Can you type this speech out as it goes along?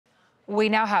We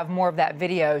now have more of that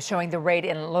video showing the raid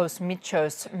in Los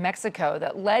Michos, Mexico,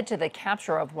 that led to the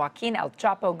capture of Joaquin El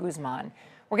Chapo Guzman.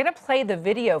 We're going to play the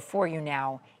video for you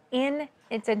now in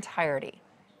its entirety.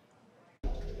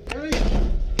 Arriba,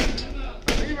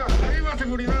 arriba,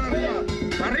 seguridad, arriba,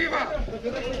 arriba.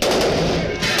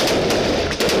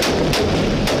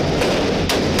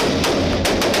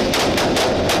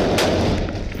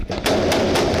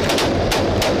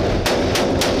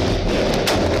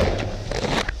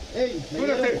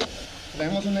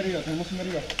 Tenemos un herido,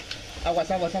 Aguas.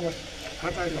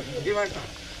 Mata esa, aquí va esta.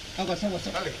 Aguas.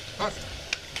 Dale, pasa.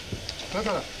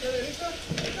 Pásala.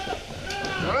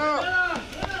 ¡No!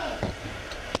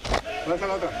 Lanza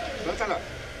la otra, lánzala.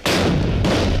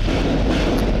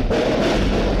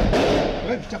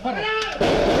 Ven, chaparro.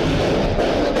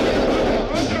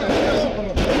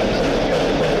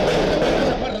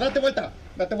 Chaparro, date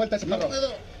vuelta, chaparro.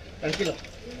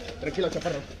 Tranquilo,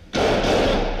 chaparro.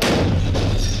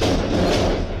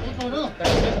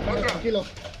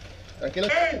 Tranquilo.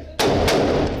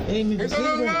 ¡Ey! ¡Dos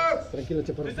más! Tranquilo,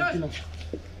 chaparro, tranquilo.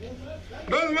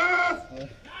 ¡Dos más!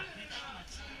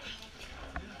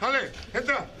 Dale,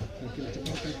 entra.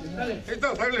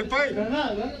 Listo, sale el pay.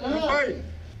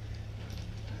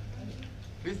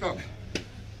 Listo.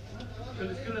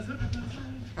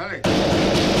 Dale.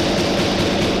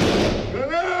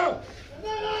 ¡Granada!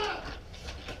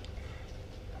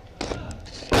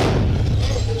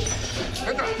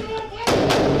 Entra.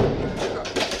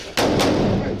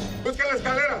 Busca la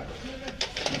escalera.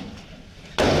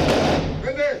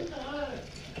 Vende.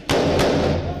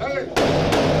 Dale.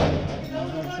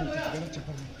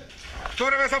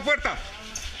 Súbreme esa puerta.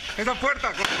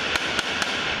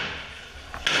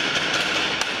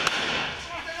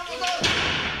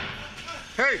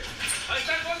 Hey.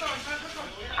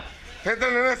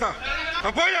 Éntrale en esa.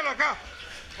 Apóyalo acá.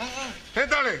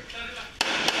 Éntrale.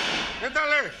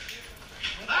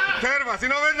 Observa, si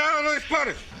no ves nada, no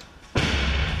dispares.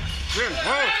 Bien,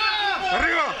 vamos.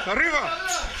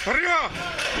 Arriba.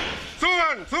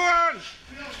 Suban.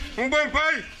 Un buen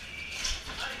pay.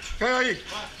 ¿Qué hay ahí?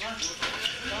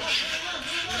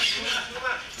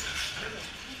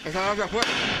 Esa hacia afuera.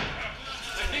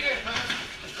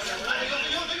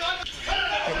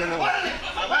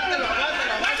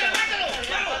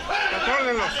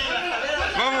 Contrólenlos.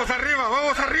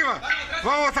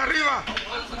 Vamos arriba.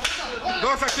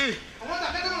 Dos aquí.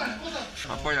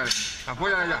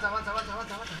 Apóyale ya. Avanza.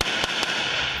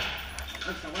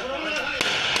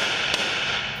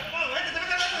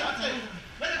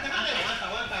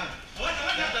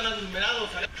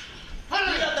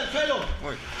 Tírate al suelo.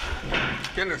 Voy.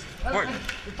 ¿Quién es? Voy.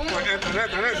 Entra.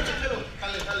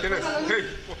 ¿Quién es? Sí.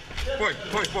 Voy.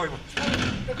 Tírense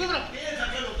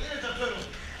al suelo.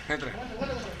 Entra.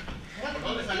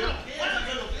 ¿Dónde salió?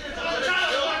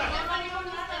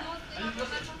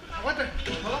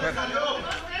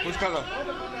 Búscalo.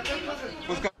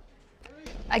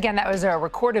 Again, that was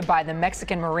recorded by the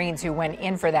Mexican Marines who went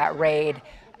in for that raid.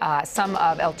 Some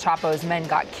of El Chapo's men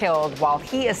got killed while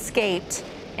he escaped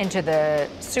into the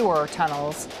sewer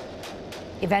tunnels.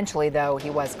 Eventually, though, he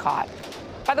was caught.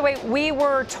 By the way, we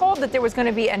were told that there was going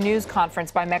to be a news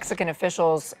conference by Mexican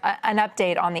officials, an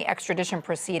update on the extradition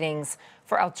proceedings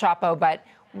for El Chapo, but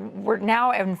we're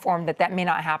now informed that that may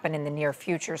not happen in the near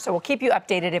future. So we'll keep you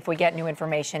updated if we get new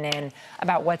information in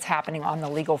about what's happening on the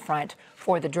legal front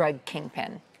for the drug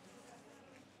kingpin.